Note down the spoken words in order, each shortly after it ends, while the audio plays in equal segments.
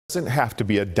Doesn't have to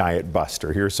be a diet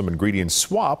buster. Here are some ingredient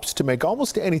swaps to make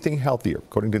almost anything healthier,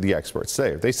 according to the experts.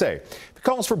 They say if it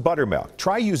calls for buttermilk,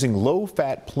 try using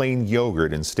low-fat plain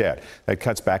yogurt instead. That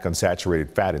cuts back on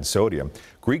saturated fat and sodium.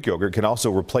 Greek yogurt can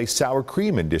also replace sour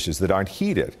cream in dishes that aren't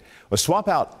heated. Swap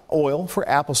out oil for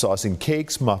applesauce in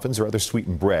cakes, muffins, or other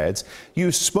sweetened breads.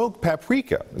 Use smoked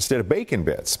paprika instead of bacon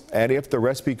bits. And if the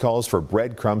recipe calls for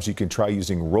breadcrumbs, you can try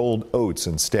using rolled oats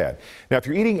instead. Now, if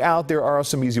you're eating out, there are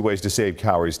some easy ways to save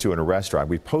calories too in a restaurant.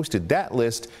 We posted that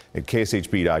list at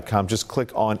KSHB.com. Just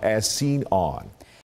click on As Seen On.